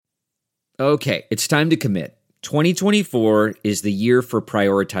Okay, it's time to commit. 2024 is the year for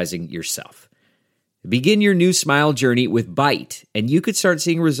prioritizing yourself. Begin your new smile journey with Byte, and you could start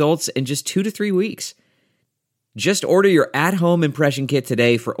seeing results in just 2 to 3 weeks. Just order your at-home impression kit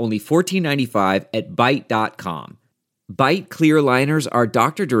today for only $14.95 at Byte.com. Byte clear liners are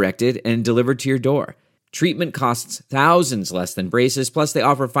doctor-directed and delivered to your door. Treatment costs thousands less than braces, plus they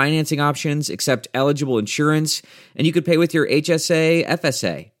offer financing options, accept eligible insurance, and you could pay with your HSA,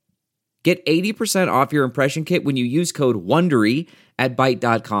 FSA. Get 80% off your impression kit when you use code WONDERY at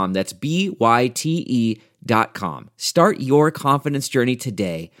Byte.com. That's BYTE.com. Start your confidence journey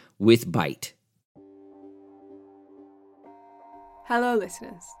today with Byte. Hello,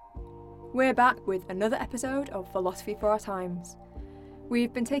 listeners. We're back with another episode of Philosophy for Our Times.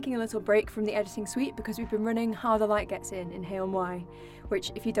 We've been taking a little break from the editing suite because we've been running How the Light Gets In Hale-Moy,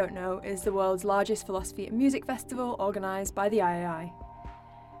 which, if you don't know, is the world's largest philosophy and music festival organised by the IAI.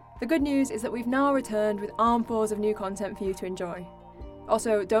 The good news is that we've now returned with armfuls of new content for you to enjoy.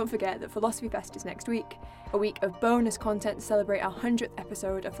 Also, don't forget that Philosophy Fest is next week, a week of bonus content to celebrate our 100th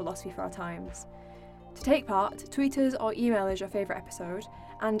episode of Philosophy for Our Times. To take part, tweet us or email us your favourite episode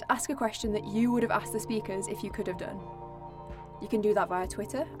and ask a question that you would have asked the speakers if you could have done. You can do that via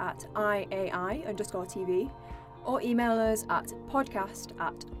Twitter at IAI_TV or email us at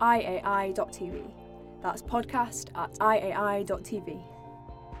podcast@iai.tv. That's podcast@iai.tv.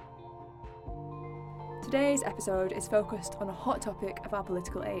 Today's episode is focused on a hot topic of our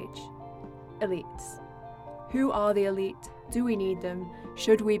political age: elites. Who are the elite? Do we need them?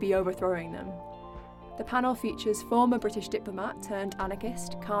 Should we be overthrowing them? The panel features former British diplomat turned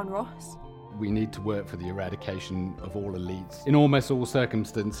anarchist Carne. We need to work for the eradication of all elites. In almost all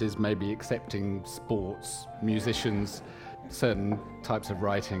circumstances, maybe excepting sports, musicians, certain types of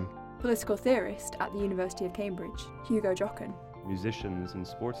writing. Political theorist at the University of Cambridge, Hugo Drochon. Musicians and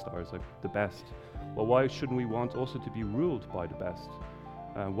sports stars are the best. Well, why shouldn't we want also to be ruled by the best?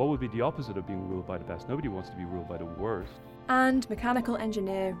 What would be the opposite of being ruled by the best? Nobody wants to be ruled by the worst. And mechanical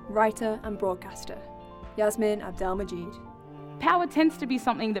engineer, writer and broadcaster, Yassmin Abdel Magied. Power tends to be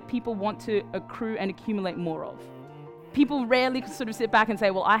something that people want to accrue and accumulate more of. People rarely sort of sit back and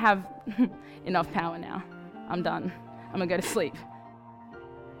say, well, I have enough power now. I'm done. I'm going to go to sleep.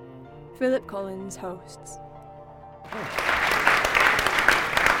 Philip Collins hosts.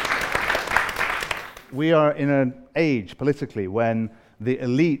 We are in an age politically when the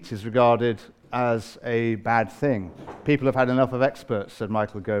elite is regarded as a bad thing. People have had enough of experts, said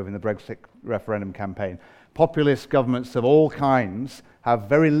Michael Gove in the Brexit referendum campaign. Populist governments of all kinds have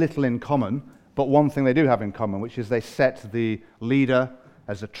very little in common, but one thing they do have in common, which is they set the leader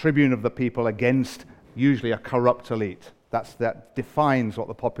as a tribune of the people against usually a corrupt elite. That defines what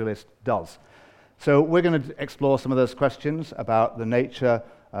the populist does. So we're going to explore some of those questions about the nature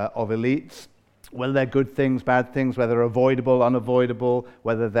of elites, whether they're good things, bad things, whether they're avoidable, unavoidable,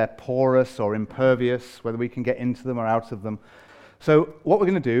 whether they're porous or impervious, whether we can get into them or out of them. So what we're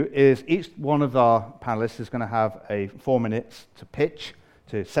going to do is each one of our panelists is going to have 4 minutes to pitch,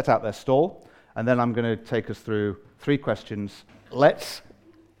 to set out their stall, and then I'm going to take us through 3 questions. Let's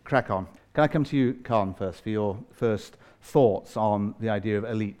crack on. Can I come to you, Carne, first, for your first thoughts on the idea of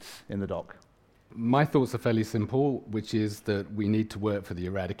elites in the doc? My thoughts are fairly simple, which is that we need to work for the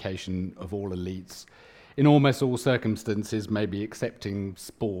eradication of all elites. In almost all circumstances, maybe excepting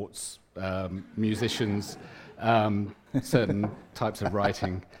sports, musicians, certain types of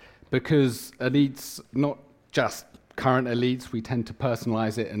writing. Because elites, not just current elites, we tend to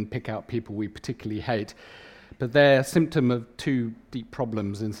personalize it and pick out people we particularly hate, but they're a symptom of 2 deep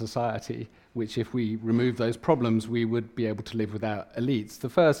problems in society, which if we remove those problems, we would be able to live without elites. The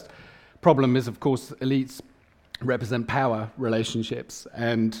first problem is, of course, elites represent power relationships,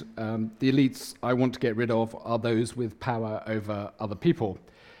 and the elites I want to get rid of are those with power over other people.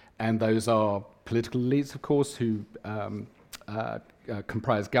 And those are political elites, of course, who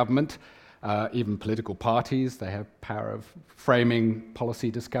comprise government, even political parties. They have power of framing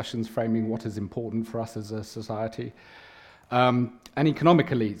policy discussions, framing what is important for us as a society. And economic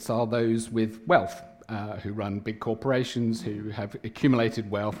elites are those with wealth, who run big corporations, who have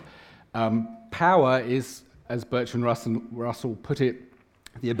accumulated wealth. Power is, as Bertrand Russell put it,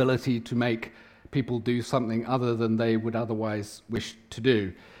 the ability to make people do something other than they would otherwise wish to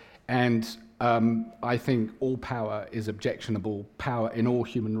do. And I think all power is objectionable. Power in all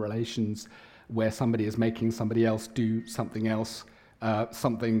human relations where somebody is making somebody else do something else,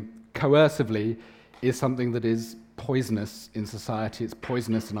 something coercively, is something that is poisonous in society. It's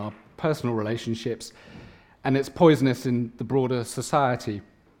poisonous in our personal relationships, and it's poisonous in the broader society.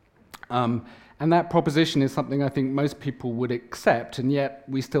 And that proposition is something I think most people would accept, and yet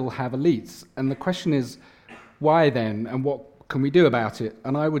we still have elites. And the question is, why then, and what can we do about it?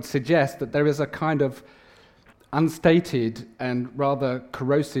 And I would suggest that there is a kind of unstated and rather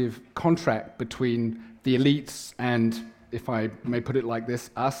corrosive contract between the elites and, if I may put it like this,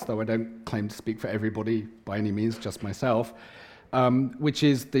 us, though I don't claim to speak for everybody by any means, just myself, which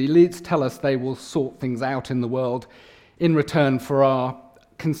is the elites tell us they will sort things out in the world in return for our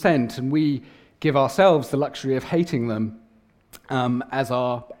consent, and we give ourselves the luxury of hating them as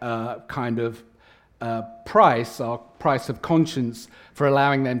our kind of price of conscience for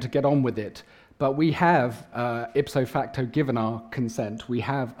allowing them to get on with it. But we have, ipso facto, given our consent. We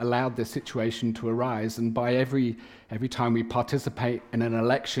have allowed this situation to arise, and by every time we participate in an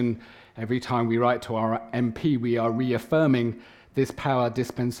election, every time we write to our MP, we are reaffirming this power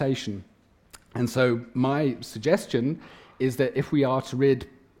dispensation. And so my suggestion is that if we are to rid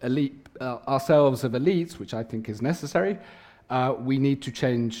ourselves of elites, which I think is necessary, we need to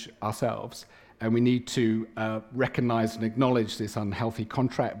change ourselves. And we need to recognize and acknowledge this unhealthy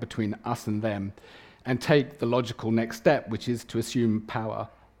contract between us and them and take the logical next step, which is to assume power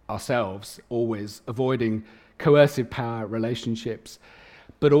ourselves, always avoiding coercive power relationships.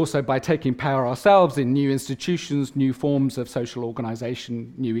 But also by taking power ourselves in new institutions, new forms of social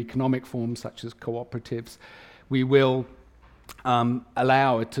organization, new economic forms such as cooperatives, we will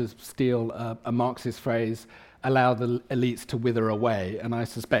allow, to steal a Marxist phrase, allow the elites to wither away. And I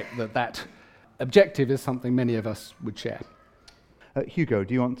suspect that objective is something many of us would share. Hugo,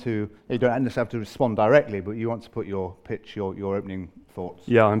 do you want to, you don't necessarily have to respond directly, but you want to put your pitch, your opening thoughts?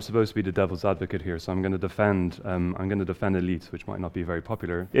 Yeah, I'm supposed to be the devil's advocate here, so I'm going to defend elites, which might not be very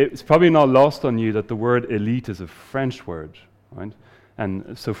popular. It's probably not lost on you that the word elite is a French word, right?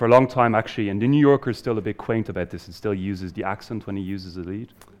 And so for a long time, actually, and the New Yorker is still a bit quaint about this. It still uses the accent when he uses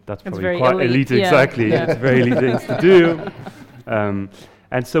elite. That's probably quite elite, yeah. Exactly. Yeah. It's very elite things to do.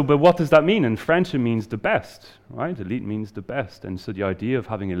 And so, but what does that mean? In French, it means the best, right? Elite means the best. And so the idea of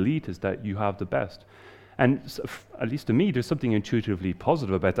having elite is that you have the best. And so at least to me, there's something intuitively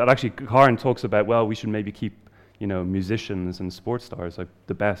positive about that. Actually, Carne talks about, well, we should maybe keep, musicians and sports stars like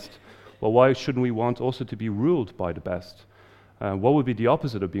the best. Well, why shouldn't we want also to be ruled by the best? What would be the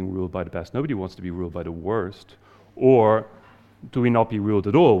opposite of being ruled by the best? Nobody wants to be ruled by the worst. Or do we not be ruled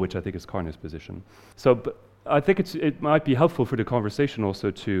at all, which I think is Carne's position. So, I think it might be helpful for the conversation also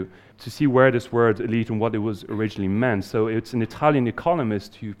to see where this word elite and what it was originally meant. So it's an Italian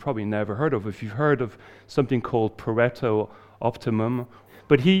economist you've probably never heard of. If you've heard of something called Pareto optimum,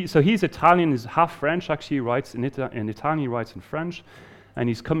 but he's Italian, he's half French. Actually, he writes in Italian, he writes in French, and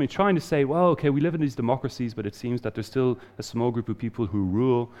he's trying to say, well, okay, we live in these democracies, but it seems that there's still a small group of people who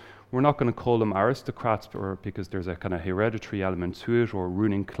rule. We're not going to call them aristocrats because there's a kind of hereditary element to it, or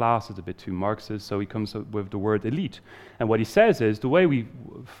ruling class is a bit too Marxist, so he comes up with the word elite. And what he says is, the way we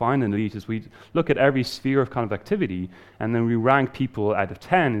find an elite is we look at every sphere of kind of activity, and then we rank people out of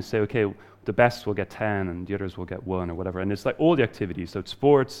 10 and say, okay, the best will get 10 and the others will get 1 or whatever. And it's like all the activities, so it's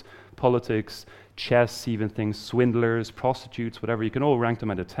sports, politics, chess, even things, swindlers, prostitutes, whatever, you can all rank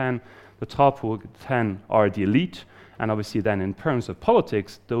them out of 10. The top 10 are the elite. And obviously then in terms of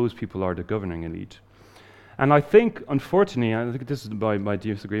politics, those people are the governing elite. And I think, unfortunately, I think this is my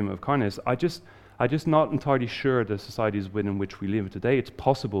disagreement with Carne, I just not entirely sure the societies within which we live today, it's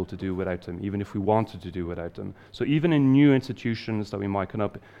possible to do without them, even if we wanted to do without them. So even in new institutions that we might come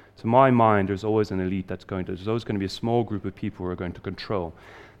up, to my mind, there's always an elite there's always going to be a small group of people who are going to control.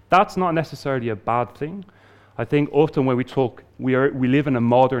 That's not necessarily a bad thing. I think often when we talk, we live in a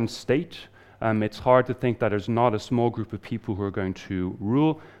modern state. It's hard to think that there's not a small group of people who are going to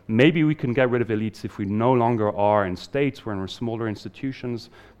rule. Maybe we can get rid of elites if we no longer are in states, we're in smaller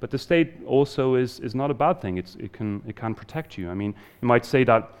institutions, but the state also is not a bad thing. It can protect you. I mean, you might say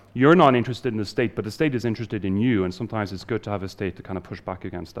that you're not interested in the state, but the state is interested in you, and sometimes it's good to have a state to kind of push back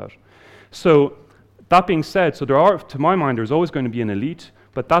against that. So that being said, so to my mind, there's always going to be an elite,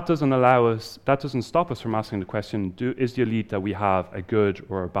 but that doesn't stop us from asking the question, is the elite that we have a good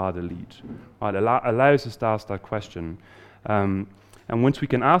or a bad elite? Right, allows us to ask that question. And once we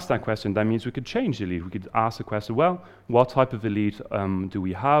can ask that question, that means we could change the elite. We could ask the question, well, what type of elite do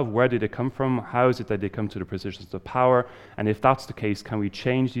we have? Where did they come from? How is it that they come to the positions of power? And if that's the case, can we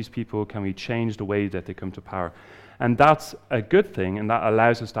change these people? Can we change the way that they come to power? And that's a good thing, and that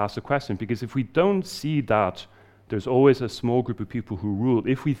allows us to ask the question, because if we don't see that there's always a small group of people who rule,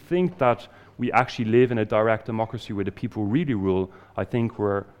 if we think that we actually live in a direct democracy where the people really rule, I think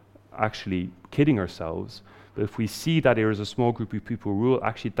we're actually kidding ourselves. But if we see that there is a small group of people who rule,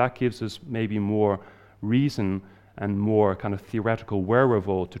 actually that gives us maybe more reason and more kind of theoretical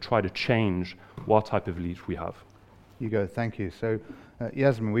wherewithal to try to change what type of elite we have. Hugo, thank you. So,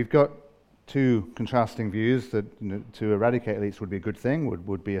 Yassmin, we've got two contrasting views that to eradicate elites would be a good thing,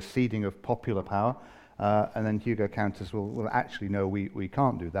 would be a ceding of popular power, and then Hugo counters, well actually, no, we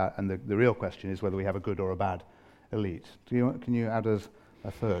can't do that, and the real question is whether we have a good or a bad elite. Can you add us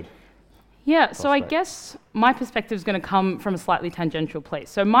a third? Yeah, so I guess my perspective is going to come from a slightly tangential place.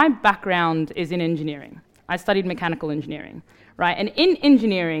 So my background is in engineering. I studied mechanical engineering, right? And in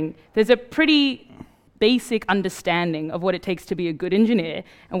engineering, there's a pretty basic understanding of what it takes to be a good engineer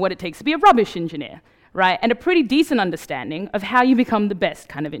and what it takes to be a rubbish engineer, right? And a pretty decent understanding of how you become the best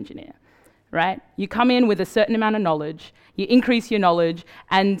kind of engineer, right? You come in with a certain amount of knowledge, you increase your knowledge,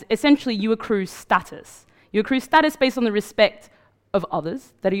 and essentially you accrue status. You accrue status based on the respect of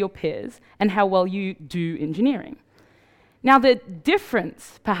others that are your peers and how well you do engineering. Now, the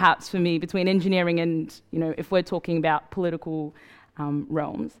difference, perhaps, for me between engineering and, if we're talking about political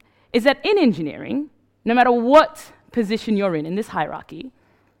realms, is that in engineering, no matter what position you're in this hierarchy,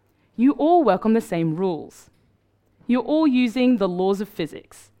 you all work on the same rules. You're all using the laws of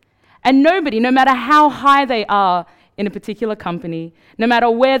physics. And nobody, no matter how high they are in a particular company, no matter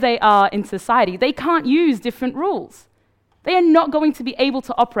where they are in society, they can't use different rules. They are not going to be able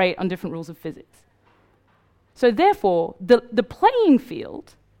to operate on different rules of physics. So therefore, the playing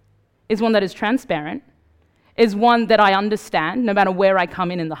field is one that is transparent, is one that I understand no matter where I come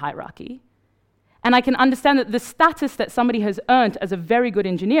in the hierarchy. And I can understand that the status that somebody has earned as a very good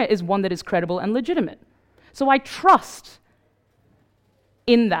engineer is one that is credible and legitimate. So I trust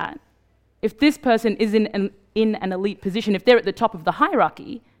in that if this person is in an elite position, if they're at the top of the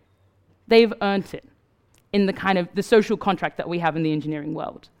hierarchy, they've earned it in the kind of the social contract that we have in the engineering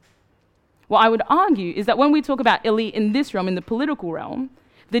world. What I would argue is that when we talk about elite in this realm, in the political realm,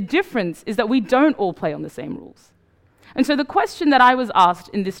 the difference is that we don't all play on the same rules. And so the question that I was asked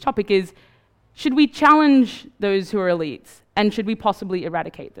in this topic is, should we challenge those who are elites, and should we possibly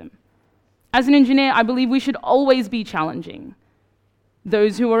eradicate them? As an engineer, I believe we should always be challenging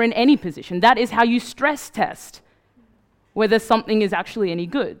those who are in any position. That is how you stress test whether something is actually any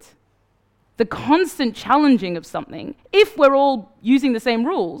good. The constant challenging of something, if we're all using the same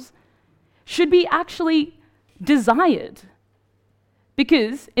rules, should be actually desired.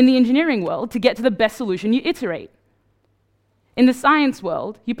 Because in the engineering world, to get to the best solution, you iterate. In the science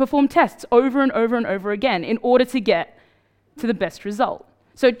world, you perform tests over and over and over again in order to get to the best result.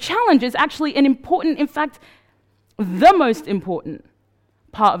 So challenge is actually an important, in fact, the most important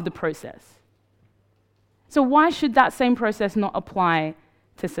part of the process. So why should that same process not apply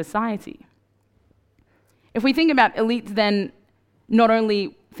to society? If we think about elites, then not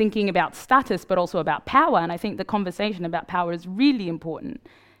only thinking about status, but also about power, and I think the conversation about power is really important.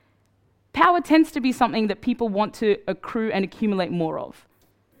 Power tends to be something that people want to accrue and accumulate more of.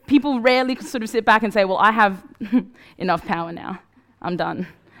 People rarely sort of sit back and say, well, I have enough power now. I'm done.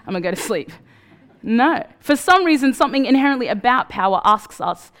 I'm going to go to sleep. No. For some reason, something inherently about power asks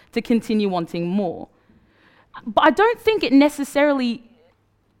us to continue wanting more. But I don't think it necessarily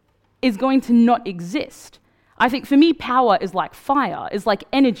is going to not exist. I think for me, power is like fire, is like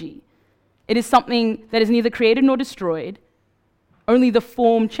energy. It is something that is neither created nor destroyed, only the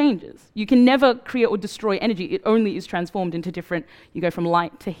form changes. You can never create or destroy energy, it only is transformed into different, you go from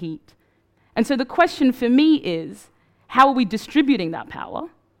light to heat. And so the question for me is, how are we distributing that power?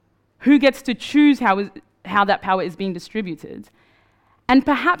 Who gets to choose how that power is being distributed? And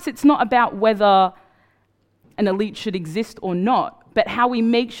perhaps it's not about whether an elite should exist or not, but how we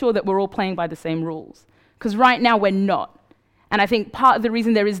make sure that we're all playing by the same rules. Because right now we're not. And I think part of the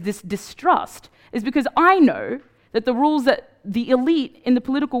reason there is this distrust is because I know that the rules that the elite in the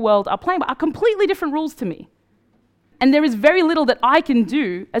political world are playing by are completely different rules to me. And there is very little that I can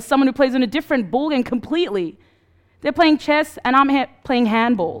do as someone who plays on a different ballgame completely. They're playing chess and I'm playing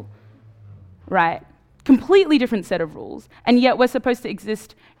handball, right? Completely different set of rules. And yet we're supposed to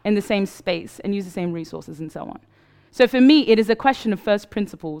exist in the same space and use the same resources and so on. So for me, it is a question of first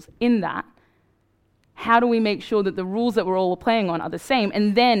principles in that. How do we make sure that the rules that we're all playing on are the same?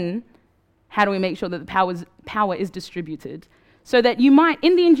 And then how do we make sure that the power is distributed? So that you might,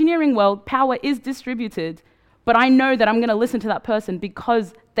 in the engineering world, power is distributed, but I know that I'm going to listen to that person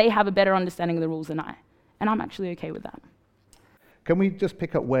because they have a better understanding of the rules than I. And I'm actually okay with that. Can we just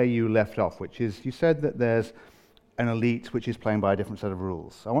pick up where you left off, which is you said that there's an elite which is playing by a different set of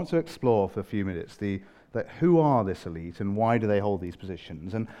rules. I want to explore for a few minutes that who are this elite and why do they hold these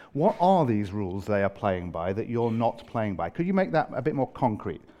positions, and what are these rules they are playing by that you're not playing by? Could you make that a bit more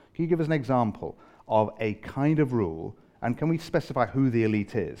concrete? Can you give us an example of a kind of rule And can we specify who the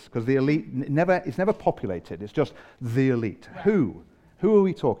elite is? Because the elite it's never populated. It's just the elite. Right. Who are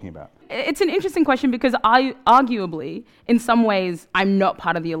we talking about? It's an interesting question because I arguably, in some ways, I'm not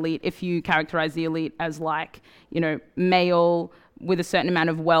part of the elite if you characterize the elite as like, male with a certain amount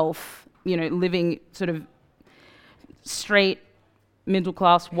of wealth, living sort of straight, middle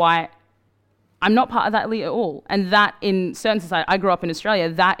class, white. I'm not part of that elite at all. And that in certain society, I grew up in Australia,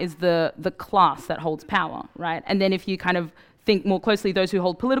 that is the class that holds power, right? And then if you kind of think more closely, those who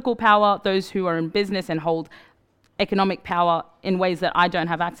hold political power, those who are in business and hold economic power in ways that I don't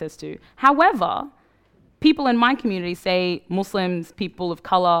have access to. However, people in my community, say Muslims, people of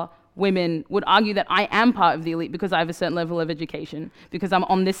color, women, would argue that I am part of the elite because I have a certain level of education, because I'm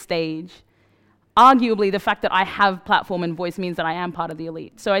on this stage. Arguably, the fact that I have platform and voice means that I am part of the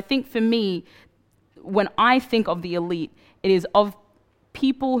elite. So I think for me, when I think of the elite, it is of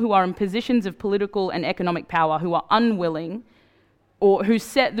people who are in positions of political and economic power who are unwilling or who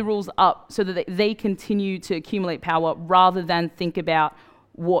set the rules up so that they continue to accumulate power rather than think about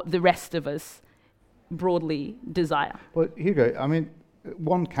what the rest of us broadly desire. Well, Hugo, I mean,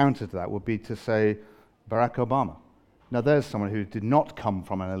 one counter to that would be to say Barack Obama. Now, there's someone who did not come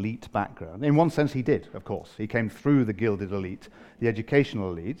from an elite background. In one sense, he did, of course. He came through the gilded elite, the educational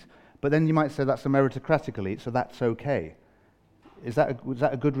elite, but then you might say that's a meritocratic elite, so that's okay. Was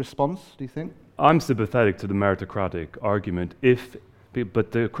that a good response, do you think? I'm sympathetic to the meritocratic argument,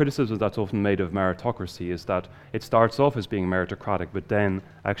 but the criticism that's often made of meritocracy is that it starts off as being meritocratic, but then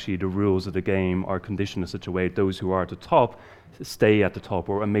actually the rules of the game are conditioned in such a way that those who are at the top stay at the top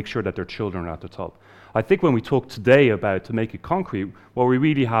and make sure that their children are at the top. I think when we talk today about, to make it concrete, what we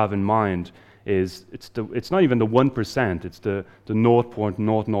really have in mind is it's not even the 1%, it's the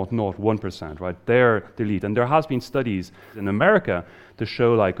 0.0001%, right? They're the elite. And there has been studies in America to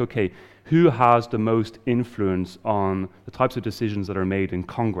show who has the most influence on the types of decisions that are made in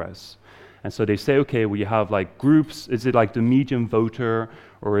Congress. And so they say, you have groups, is it the median voter,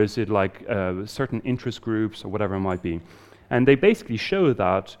 or is it certain interest groups, or whatever it might be? And they basically show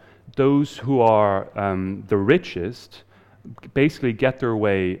that those who are the richest basically get their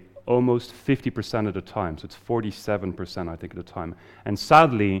way almost 50% of the time. So it's 47%, I think, at the time. And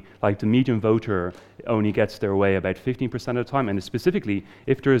sadly, the median voter only gets their way about 15% of the time. And specifically,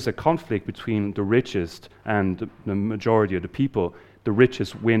 if there is a conflict between the richest and the majority of the people, the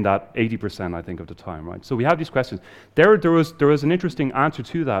richest win that 80%, I think, of the time, right? So we have these questions. There was an interesting answer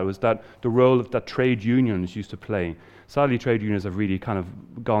to that, was that the role that trade unions used to play. Sadly, trade unions have really kind of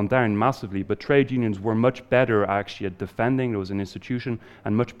gone down massively, but trade unions were much better actually at defending, there was an institution,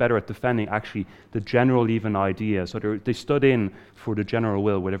 and much better at defending actually the general even idea. So they stood in for the general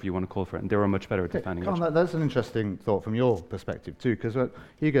will, whatever you want to call for it, and they were much better at defending it. That's an interesting thought from your perspective too, because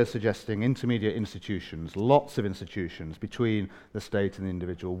Hugo's suggesting intermediate institutions, lots of institutions between the state and the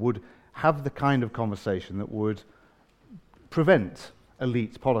individual, would have the kind of conversation that would prevent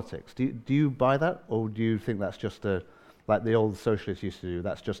elite politics. Do you buy that, or do you think that's just like the old socialists used to do,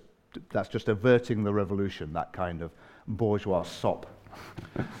 that's just averting the revolution, that kind of bourgeois sop?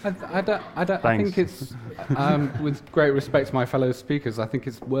 I think it's, with great respect to my fellow speakers, I think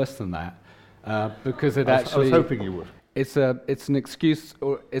it's worse than that, because I was hoping you would. It's an excuse,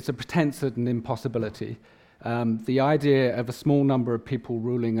 or it's a pretense at an impossibility. The idea of a small number of people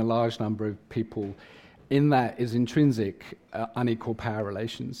ruling a large number of people, in that is intrinsic unequal power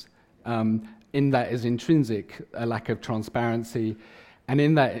relations. In that is intrinsic a lack of transparency, and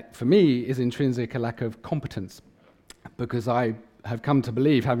in that, for me, is intrinsic a lack of competence. Because I have come to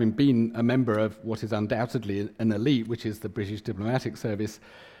believe, having been a member of what is undoubtedly an elite, which is the British Diplomatic Service,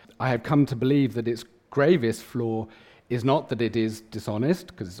 I have come to believe that its gravest flaw is not that it is dishonest,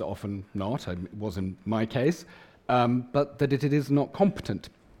 because it's often not, it was in my case, but that it is not competent.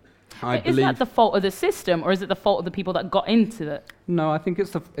 Is that the fault of the system, or is it the fault of the people that got into it? No, I think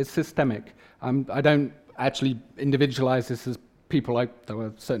it's systemic. I don't actually individualize this as people there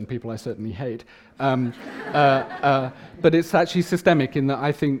are certain people I certainly hate. But it's actually systemic in that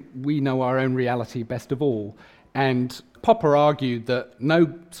I think we know our own reality best of all. And Popper argued that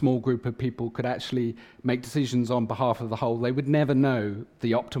no small group of people could actually make decisions on behalf of the whole. They would never know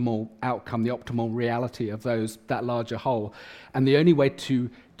the optimal outcome, the optimal reality of that larger whole. And the only way to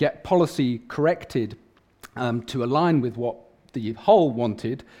get policy corrected to align with what the whole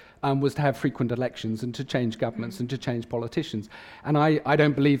wanted was to have frequent elections and to change governments and to change politicians. And I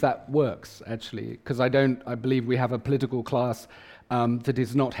don't believe that works, actually, because I believe we have a political class that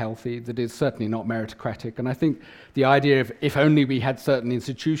is not healthy, that is certainly not meritocratic. And I think the idea of if only we had certain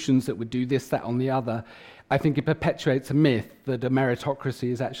institutions that would do this, that, on the other, I think it perpetuates a myth that a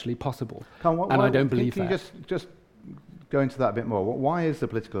meritocracy is actually possible. And I don't believe that. Can you just go into that a bit more. Why is the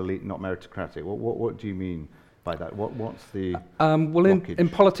political elite not meritocratic? What do you mean by that? What's the well, in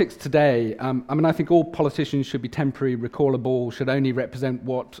politics today, I think all politicians should be temporary, recallable, should only represent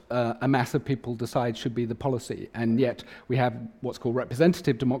what a mass of people decide should be the policy. And yet we have what's called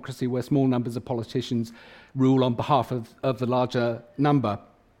representative democracy, where small numbers of politicians rule on behalf of the larger number.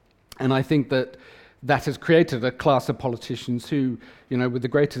 And I think that has created a class of politicians who, with the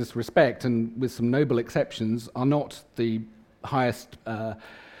greatest respect and with some noble exceptions, are not the highest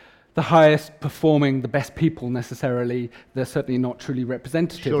performing, the best people necessarily. They're certainly not truly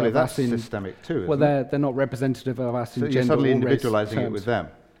representative Surely of us. Surely that's systemic too, well, they're not representative of us in gender or race. So you're suddenly individualizing it with them.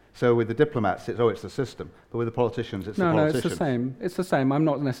 So with the diplomats, it's the system. But with the politicians, it's the politicians. No, it's the same. It's the same. I'm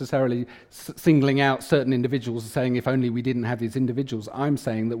not necessarily singling out certain individuals and saying if only we didn't have these individuals. I'm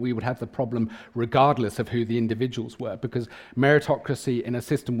saying that we would have the problem regardless of who the individuals were, because meritocracy in a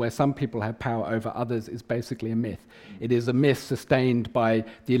system where some people have power over others is basically a myth. It is a myth sustained by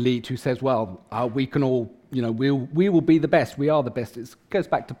the elite who says, well, we can all, we will be the best. We are the best. It goes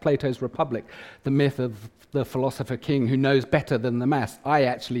back to Plato's Republic, the myth of the philosopher king who knows better than the mass. I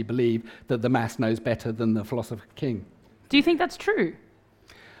actually believe that the mass knows better than the philosopher king. Do you think that's true?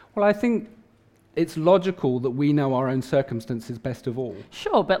 Well, I think it's logical that we know our own circumstances best of all.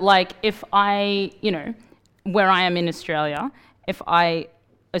 Sure, but if I, where I am in Australia, if I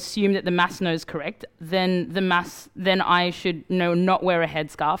assume that the mass knows correct, then I should not wear a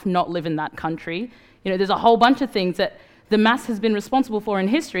headscarf, not live in that country. There's a whole bunch of things that the mass has been responsible for in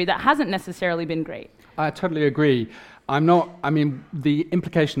history that hasn't necessarily been great. I totally agree. The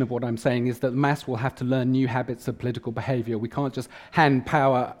implication of what I'm saying is that the mass will have to learn new habits of political behavior. We can't just hand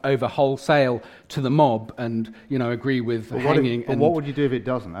power over wholesale to the mob and, agree with hanging. But what would you do if it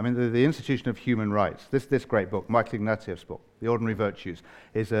doesn't? The Institution of Human Rights, this great book, Michael Ignatieff's book, The Ordinary Virtues,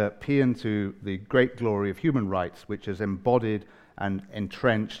 is a paean to the great glory of human rights, which has embodied and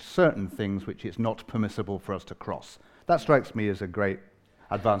entrenched certain things which it's not permissible for us to cross. That strikes me as a great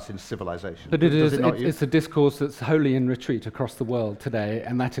advance in civilization. But it's a discourse that's wholly in retreat across the world today,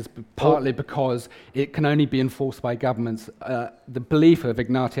 and that is partly because it can only be enforced by governments. The belief of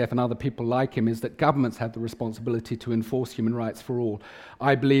Ignatieff and other people like him is that governments have the responsibility to enforce human rights for all.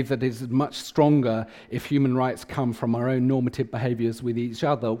 I believe that it is much stronger if human rights come from our own normative behaviors with each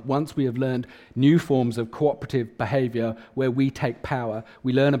other. Once we have learned new forms of cooperative behavior where we take power,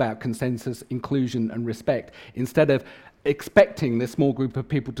 we learn about consensus, inclusion, and respect, instead of expecting this small group of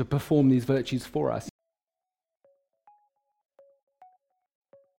people to perform these virtues for us.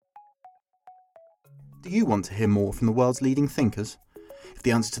 Do you want to hear more from the world's leading thinkers? If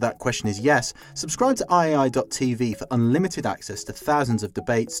the answer to that question is yes, subscribe to iai.tv for unlimited access to thousands of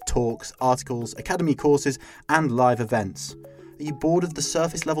debates, talks, articles, academy courses, and live events. Are you bored of the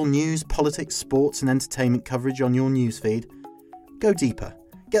surface level news, politics, sports, and entertainment coverage on your newsfeed? Go deeper.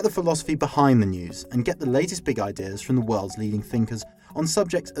 Get the philosophy behind the news and get the latest big ideas from the world's leading thinkers on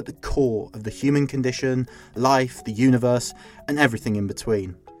subjects at the core of the human condition, life, the universe, and everything in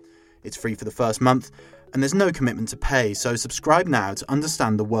between. It's free for the first month, and there's no commitment to pay, so subscribe now to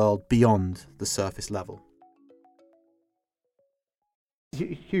understand the world beyond the surface level.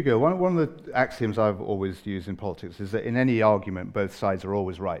 Hugo, one of the axioms I've always used in politics is that in any argument, both sides are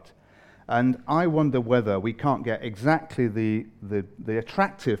always right. And I wonder whether we can't get exactly the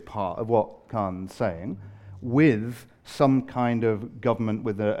attractive part of what Carne's saying with some kind of government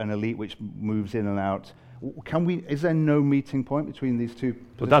with an elite which moves in and out. Is there no meeting point between these two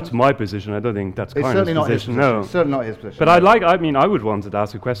positions? Well, that's my position. I don't think that's Carne's position. No, it's certainly not his position. But I would want to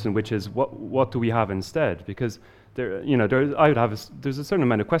ask a question, which is what do we have instead? Because there's a certain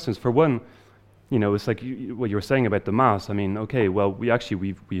amount of questions. For one, it's like what you were saying about the mass. We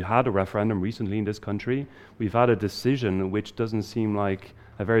had a referendum recently in this country. We've had a decision which doesn't seem like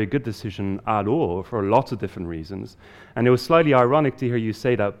a very good decision at all for lots of different reasons. And it was slightly ironic to hear you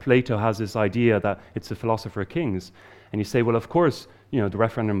say that Plato has this idea that it's the philosopher kings. And you say, well, of course, the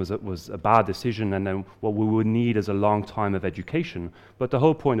referendum was a bad decision, and then what we would need is a long time of education. But the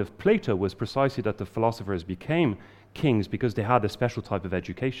whole point of Plato was precisely that the philosophers became kings because they had a special type of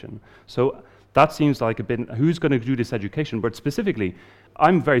education. So that seems like a bit, who's going to do this education? But specifically,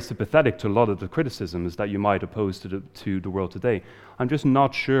 I'm very sympathetic to a lot of the criticisms that you might oppose to the world today. I'm just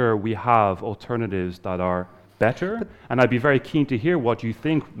not sure we have alternatives that are better, and I'd be very keen to hear what you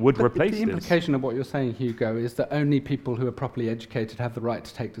think would replace this. The implication of what you're saying, Hugo, is that only people who are properly educated have the right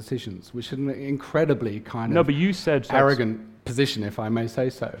to take decisions, which is an incredibly arrogant position, if I may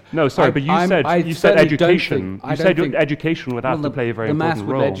say so. No, sorry, but you said education. You said education would have to play a very important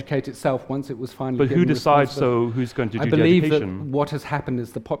role. The mass would educate itself once it was finally given. But who decides who's going to do the education? I believe that what has happened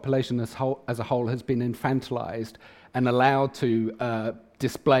is the population as a whole has been infantilized, and allowed to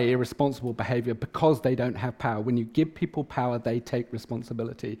display irresponsible behavior because they don't have power. When you give people power, they take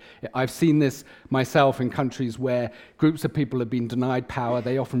responsibility. I've seen this myself in countries where groups of people have been denied power.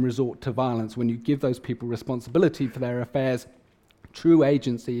 They often resort to violence. When you give those people responsibility for their affairs, true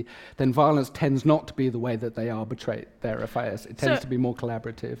agency, then violence tends not to be the way that they arbitrate their affairs. It tends to be more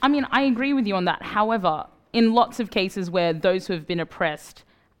collaborative. I mean, I agree with you on that. However, in lots of cases where those who have been oppressed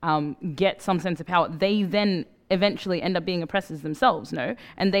get some sense of power, they then eventually end up being oppressors themselves, no?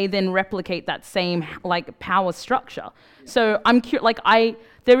 And they then replicate that same power structure. So I'm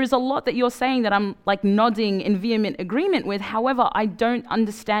there is a lot that you're saying that I'm nodding in vehement agreement with. However, I don't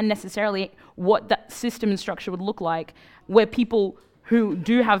understand necessarily what that system and structure would look like where people who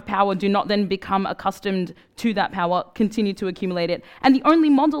do have power do not then become accustomed to that power, continue to accumulate it. And the only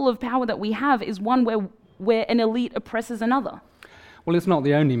model of power that we have is one where an elite oppresses another. Well, it's not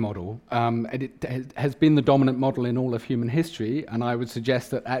the only model. It has been the dominant model in all of human history, and I would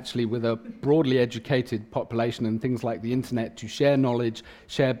suggest that actually with a broadly educated population and things like the internet to share knowledge,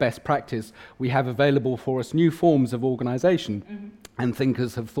 share best practice, we have available for us new forms of organization. Mm-hmm. And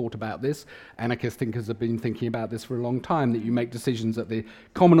thinkers have thought about this. Anarchist thinkers have been thinking about this for a long time, that you make decisions at the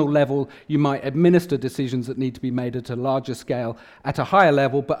communal level, you might administer decisions that need to be made at a larger scale, at a higher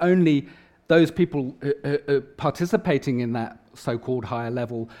level, but only those people participating in that so-called higher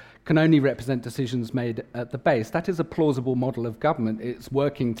level can only represent decisions made at the base. That is a plausible model of government. It's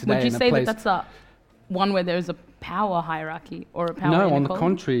working today. Would you say that that's one where there's a power hierarchy or a power inequality? No, on the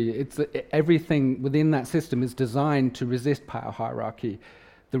contrary. Everything within that system is designed to resist power hierarchy.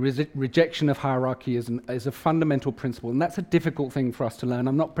 The rejection of hierarchy is a fundamental principle, and that's a difficult thing for us to learn.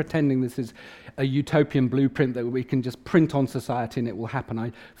 I'm not pretending this is a utopian blueprint that we can just print on society and it will happen.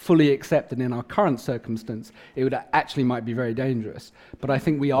 I fully accept that in our current circumstance, it would actually might be very dangerous, but I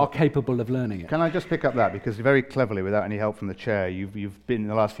think we are capable of learning it. Can I just pick up that? Because very cleverly, without any help from the chair, you've been in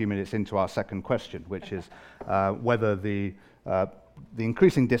the last few minutes into our second question, which is whether the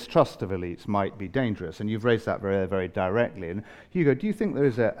increasing distrust of elites might be dangerous, and you've raised that very, very directly. And Hugo, do you think there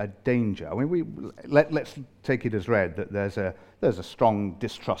is a danger? I mean, let's take it as read that there's a strong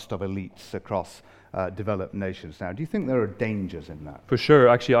distrust of elites across developed nations now. Do you think there are dangers in that? For sure.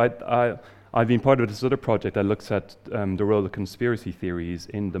 Actually, I've been part of this other project that looks at the role of conspiracy theories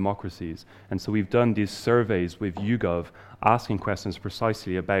in democracies. And so we've done these surveys with YouGov asking questions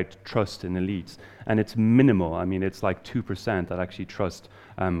precisely about trust in elites. And it's minimal. I mean, it's like 2% that actually trust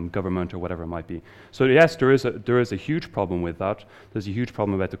government or whatever it might be. So yes, there is a huge problem with that. There's a huge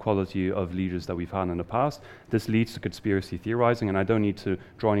problem about the quality of leaders that we've had in the past. This leads to conspiracy theorizing, and I don't need to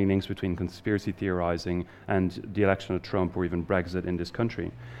draw any links between conspiracy theorizing and the election of Trump or even Brexit in this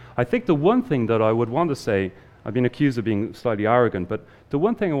country. I think the one thing that I would want to say, I've been accused of being slightly arrogant, but the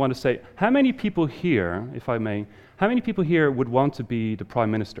one thing I want to say, how many people here, if I may, how many people here would want to be the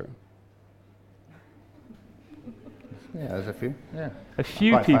Prime Minister? Yeah, there's a few. Yeah, a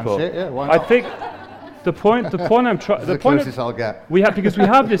few people. Yeah, why not? I think the point I'm trying. The closest I'll get. We've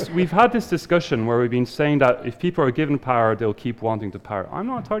had this discussion where we've been saying that if people are given power, they'll keep wanting the power. I'm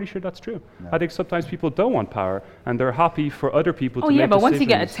not entirely sure that's true. No. I think sometimes people don't want power, and they're happy for other people to make decisions. Oh yeah, but once you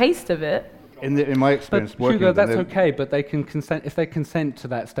get a taste of it. In my experience, but Hugo, that's okay. But they can consent if they consent to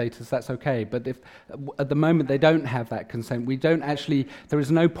that status. That's okay. But if at the moment they don't have that consent, we don't actually. There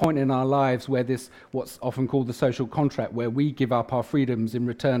is no point in our lives where this, what's often called the social contract, where we give up our freedoms in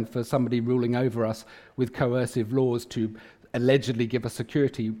return for somebody ruling over us with coercive laws to allegedly give us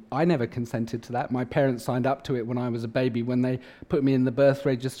security. I never consented to that. My parents signed up to it when I was a baby, when they put me in the birth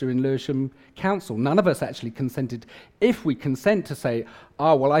register in Lewisham Council. None of us actually consented. If we consent to say,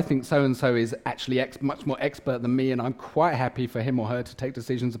 oh, well, I think so-and-so is actually much more expert than me, and I'm quite happy for him or her to take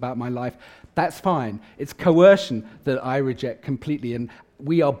decisions about my life, that's fine. It's coercion that I reject completely, and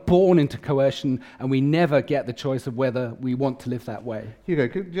we are born into coercion, and we never get the choice of whether we want to live that way. Hugo,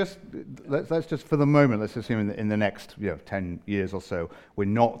 let's just for the moment, let's assume in the next 10 years or so, we're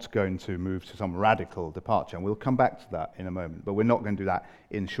not going to move to some radical departure, and we'll come back to that in a moment, but we're not going to do that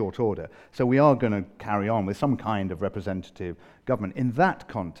in short order. So we are going to carry on with some kind of representative government. In that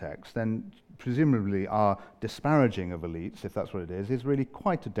context, then presumably our disparaging of elites, if that's what it is really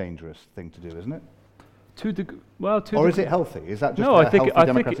quite a dangerous thing to do, isn't it? Or is it healthy? Is that just a healthy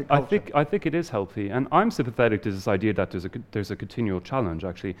democratic culture? I think it is healthy, and I'm sympathetic to this idea that there's a continual challenge.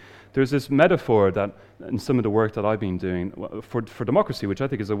 Actually, there's this metaphor that in some of the work that I've been doing for democracy, which I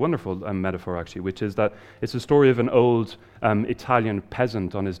think is a wonderful metaphor actually, which is that it's a story of an old Italian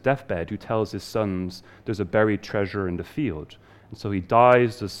peasant on his deathbed who tells his sons there's a buried treasure in the field, and so he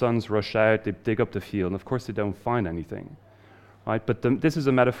dies. The sons rush out, they dig up the field, and of course they don't find anything. right? But this is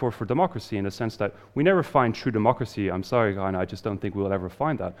a metaphor for democracy in the sense that we never find true democracy. I'm sorry, Carne, I just don't think we'll ever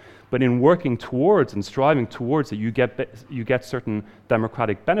find that. But in working towards and striving towards it, you get certain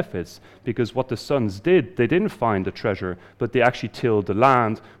democratic benefits, because what the sons did, they didn't find the treasure, but they actually tilled the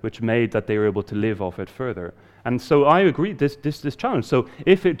land, which made that they were able to live off it further. And so I agree, this challenge. So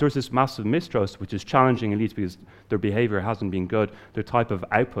if there's this massive mistrust, which is challenging elites because their behavior hasn't been good, the type of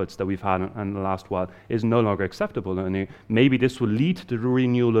outputs that we've had in the last while is no longer acceptable. And maybe this will lead to the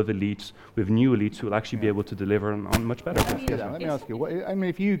renewal of elites with new elites who will actually be able to deliver on much better. Let me ask you,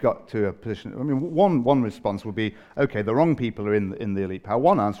 if you got to a position, one response would be, okay, the wrong people are in the elite power.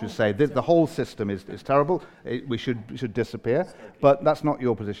 One answer is say the whole system is terrible, we should disappear, but that's not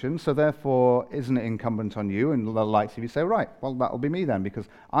your position, so therefore isn't it incumbent on you and the likes of you say, right, well, that'll be me then, because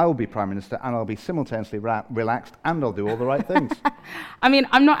I'll be Prime Minister and I'll be simultaneously relaxed and I'll do all the right things. I mean,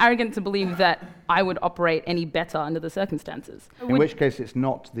 I'm not arrogant to believe that I would operate any better under the circumstances. In which case, it's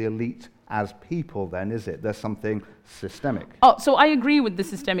not the elite as people then, is it? There's something systemic. Oh, so I agree with the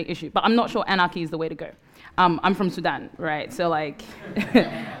systemic issue, but I'm not sure anarchy is the way to go. I'm from Sudan, right? So, like,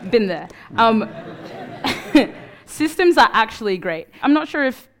 been there. Systems are actually great. I'm not sure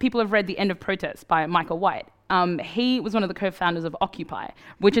if people have read The End of Protest by Michael White. He was one of the co-founders of Occupy,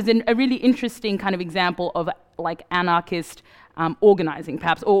 which is a really interesting kind of example of like anarchist organizing,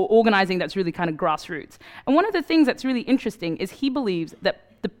 perhaps, or organizing that's really kind of grassroots. And one of the things that's really interesting is he believes that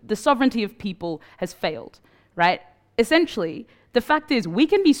the sovereignty of people has failed, right? Essentially, the fact is we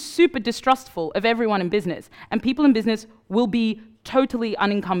can be super distrustful of everyone in business, and people in business will be totally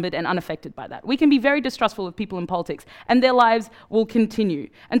unencumbered and unaffected by that. We can be very distrustful of people in politics, and their lives will continue.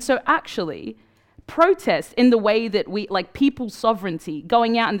 And so actually, protest in the way that we, like people's sovereignty,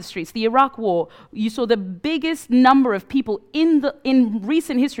 going out in the streets, the Iraq War, you saw the biggest number of people in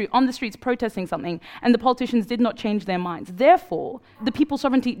recent history on the streets protesting something, and the politicians did not change their minds. Therefore, the people's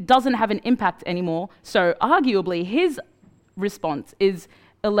sovereignty doesn't have an impact anymore, so arguably his response is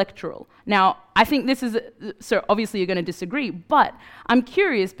electoral. Now, I think this is, so obviously you're going to disagree, but I'm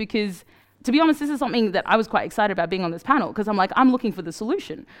curious because, to be honest, this is something that I was quite excited about being on this panel, because I'm looking for the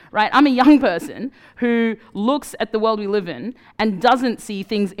solution, right? I'm a young person who looks at the world we live in and doesn't see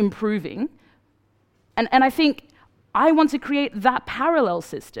things improving. And I think I want to create that parallel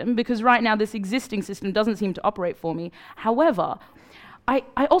system, because right now this existing system doesn't seem to operate for me. However,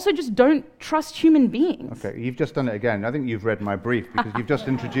 I also just don't trust human beings. Okay, you've just done it again. I think you've read my brief, because you've just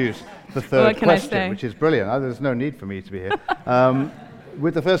introduced the third question, which is brilliant. There's no need for me to be here.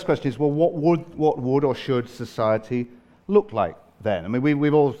 With the first question is, well, what would or should society look like then? I mean,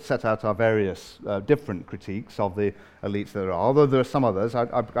 we've all set out our various different critiques of the elites that there are, although there are some others.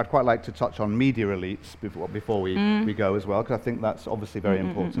 I'd quite like to touch on media elites before we go as well, because I think that's obviously very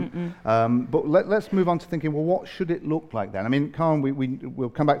important. But let's move on to thinking, well, what should it look like then? I mean, Carne, we'll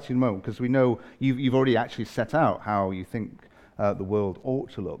come back to you in a moment, because we know you've already actually set out how you think the world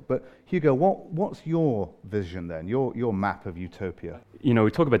ought to look. But Hugo, what's your vision then, your map of utopia?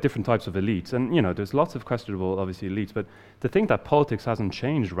 We talk about different types of elites, and there's lots of questionable, obviously, elites, but to think that politics hasn't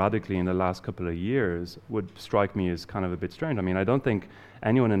changed radically in the last couple of years would strike me as kind of a bit strange. I mean, I don't think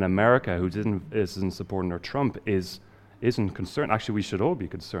anyone in America who isn't supporting Trump isn't concerned. Actually, we should all be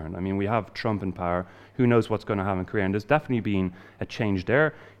concerned. I mean, we have Trump in power. Who knows what's going to happen in Korea? And there's definitely been a change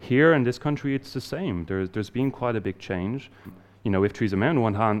there. Here in this country, it's the same. There's been quite a big change. If Theresa May on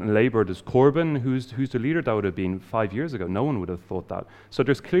one hand, and Labour, there's Corbyn, who's the leader that would have been 5 years ago. No one would have thought that. So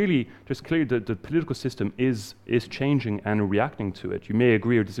there's clearly the political system is changing and reacting to it. You may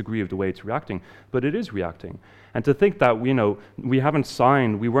agree or disagree with the way it's reacting, but it is reacting. And to think that we haven't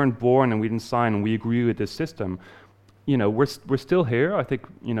signed, we weren't born and we didn't sign, and we agree with this system. We're still here. I think,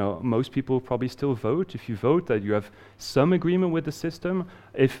 most people probably still vote. If you vote, that you have some agreement with the system.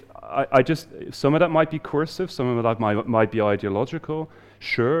 If some of that might be coercive, some of that might be ideological,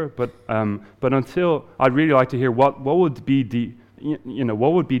 sure. But until, I'd really like to hear what would be the,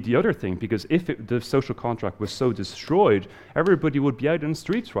 what would be the other thing? Because if the social contract was so destroyed, everybody would be out in the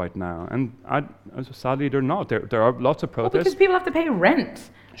streets right now. And sadly, they're not. There are lots of protests. Well, because people have to pay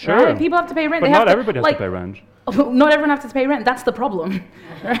rent. Sure. Right? People have to pay rent. But not everybody has to pay rent. Not everyone has to pay rent. That's the problem.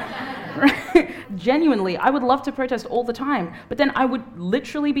 Genuinely, I would love to protest all the time, but then I would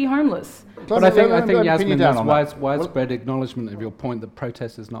literally be homeless. But I think Yassmin, there's widespread acknowledgement of your point that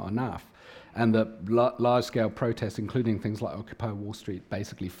protest is not enough, and that large-scale protests, including things like Occupy Wall Street,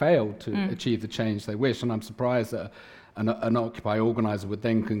 basically failed to achieve the change they wish. And I'm surprised that an Occupy organizer would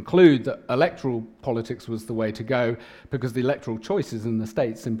then conclude that electoral politics was the way to go, because the electoral choices in the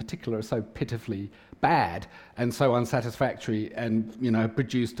States in particular are so pitifully bad and so unsatisfactory and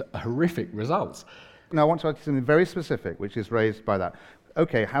produced horrific results. Now, I want to ask you something very specific, which is raised by that.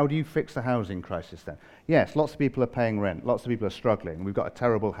 Okay, how do you fix the housing crisis then? Yes, lots of people are paying rent, lots of people are struggling, we've got a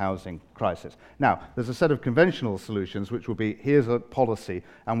terrible housing crisis. Now, there's a set of conventional solutions which will be, here's a policy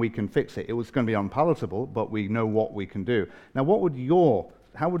and we can fix it. It was going to be unpalatable, but we know what we can do. Now,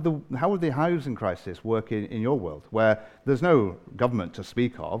 how would the housing crisis work in your world, where there's no government to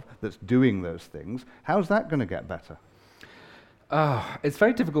speak of that's doing those things? How's that going to get better? It's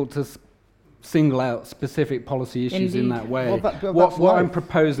very difficult to single out specific policy issues in that way. Well, what I'm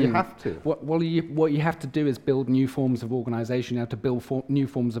proposing, you have to. What you have to do is build new forms of organisation. You have to build new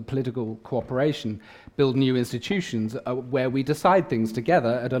forms of political cooperation, build new institutions where we decide things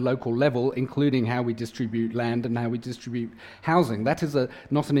together at a local level, including how we distribute land and how we distribute housing. That is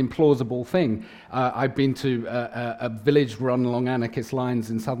not an implausible thing. I've been to a village run along anarchist lines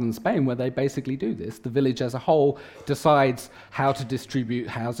in southern Spain where they basically do this. The village as a whole decides how to distribute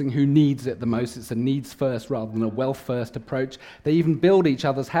housing, who needs it the most. It's a needs first rather than a wealth first approach. They even build each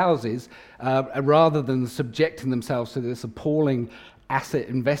other's houses rather than subjecting themselves to this appalling asset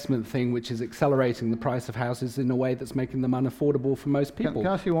investment thing which is accelerating the price of houses in a way that's making them unaffordable for most people. Can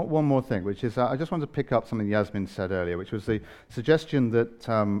I ask you one more thing, which is I just want to pick up something Yassmin said earlier, which was the suggestion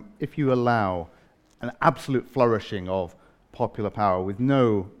that if you allow an absolute flourishing of popular power with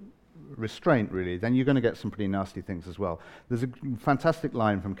no restraint, really, then you're going to get some pretty nasty things as well. There's a fantastic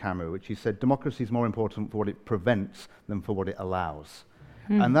line from Camus, which he said, democracy is more important for what it prevents than for what it allows.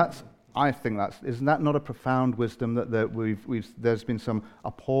 And isn't that not a profound wisdom that there's been some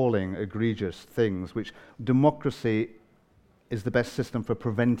appalling, egregious things, which democracy is the best system for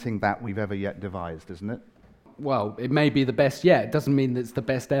preventing that we've ever yet devised, isn't it? Well, it may be the best yet. It doesn't mean that it's the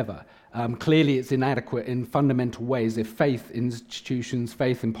best ever. Clearly, it's inadequate in fundamental ways if faith in institutions,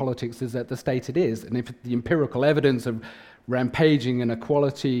 faith in politics is at the state it is. And if the empirical evidence of rampaging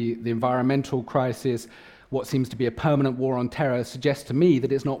inequality, the environmental crisis, what seems to be a permanent war on terror suggests to me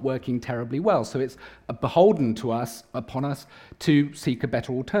that it's not working terribly well. So it's beholden upon us to seek a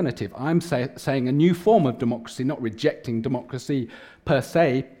better alternative. I'm saying a new form of democracy, not rejecting democracy per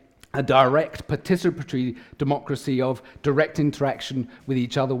se, a direct participatory democracy of direct interaction with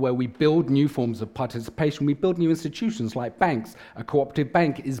each other where we build new forms of participation, we build new institutions like banks. A cooperative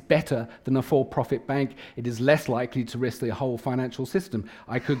bank is better than a for-profit bank. It is less likely to risk the whole financial system.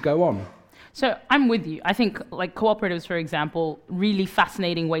 I could go on. So I'm with you. I think like cooperatives, for example, really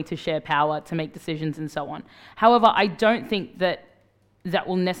fascinating way to share power, to make decisions and so on. However, I don't think that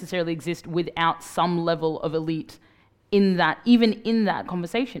will necessarily exist without some level of elite even in that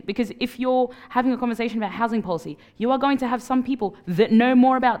conversation. Because if you're having a conversation about housing policy, you are going to have some people that know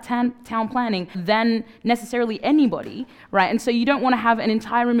more about town planning than necessarily anybody, right? And so you don't want to have an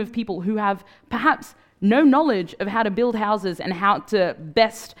entire room of people who have perhaps no knowledge of how to build houses and how to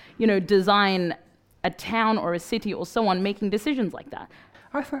best, design a town or a city or so on, making decisions like that.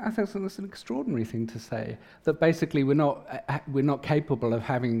 I think that's an extraordinary thing to say, that basically we're not capable of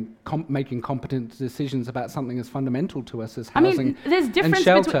making competent decisions about something as fundamental to us as housing there's difference and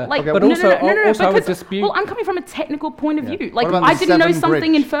shelter. Between, like, but also I would dispute. Well, I'm coming from a technical point of view. Like, I didn't know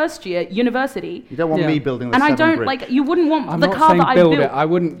something in first year university. You don't want me building the and Severn I don't Bridge. like. You wouldn't want I'm the not car saying that I build built. it. I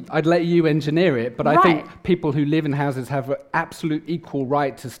wouldn't. I'd let you engineer it. But Right. I think people who live in houses have an absolute equal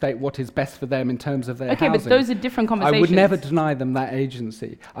right to state what is best for them in terms of their housing. Okay, but those are different conversations. I would never deny them that agency.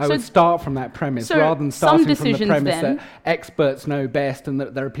 I would start from that premise. So rather than starting from the premise then, that experts know best and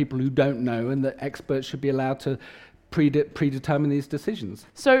that there are people who don't know and that experts should be allowed to predetermine these decisions.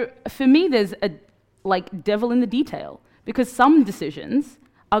 So for me, there's a devil in the detail, because some decisions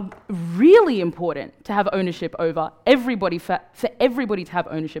are really important to have ownership over, for everybody to have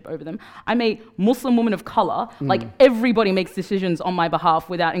ownership over them. I'm a Muslim woman of color, like everybody makes decisions on my behalf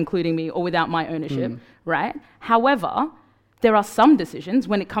without including me or without my ownership, right? However, there are some decisions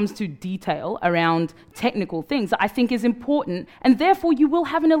when it comes to detail around technical things that I think is important, and therefore you will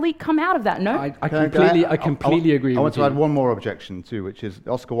have an elite come out of that, no? I completely agree with you. I want to add one more objection too, which is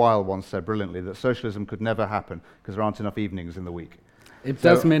Oscar Wilde once said brilliantly that socialism could never happen because there aren't enough evenings in the week. It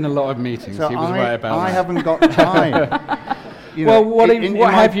does mean a lot of meetings. So he was right about that. I haven't got time. What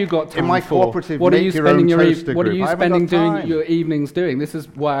have you got time in my for? cooperative What are you spending your your evenings doing? This is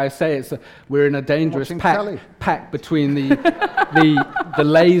why I say we're in a dangerous pack between the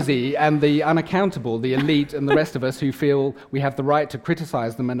lazy and the unaccountable, the elite and the rest of us who feel we have the right to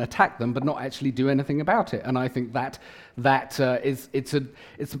criticize them and attack them, but not actually do anything about it. And I think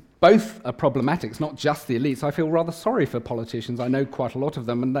it's both problematic. It's not just the elites. I feel rather sorry for politicians. I know quite a lot of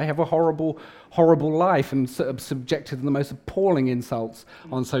them, and they have a horrible life and subjected to the most appalling insults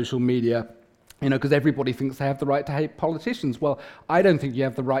on social media. because everybody thinks they have the right to hate politicians. Well, I don't think you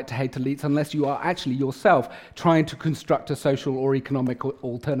have the right to hate elites unless you are actually yourself trying to construct a social or economic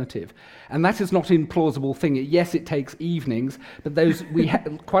alternative. And that is not an implausible thing. Yes, it takes evenings, but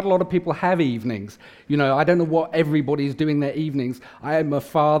quite a lot of people have evenings. I don't know what everybody's doing their evenings. I am a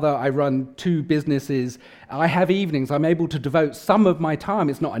father, I run 2 businesses, I have evenings. I'm able to devote some of my time,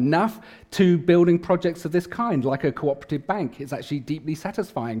 it's not enough, to building projects of this kind, like a cooperative bank. It's actually deeply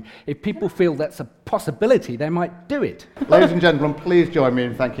satisfying. If people feel that's a possibility, they might do it. Ladies and gentlemen, please join me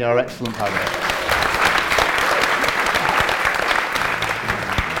in thanking our excellent panel.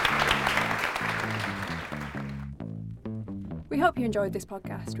 We hope you enjoyed this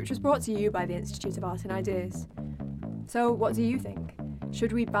podcast, which was brought to you by the Institute of Art and Ideas. So, what do you think?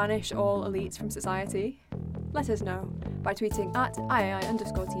 Should we banish all elites from society? Let us know by tweeting at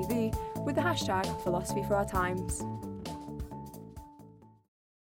 @IAI_TV with the hashtag Philosophy for Our Times.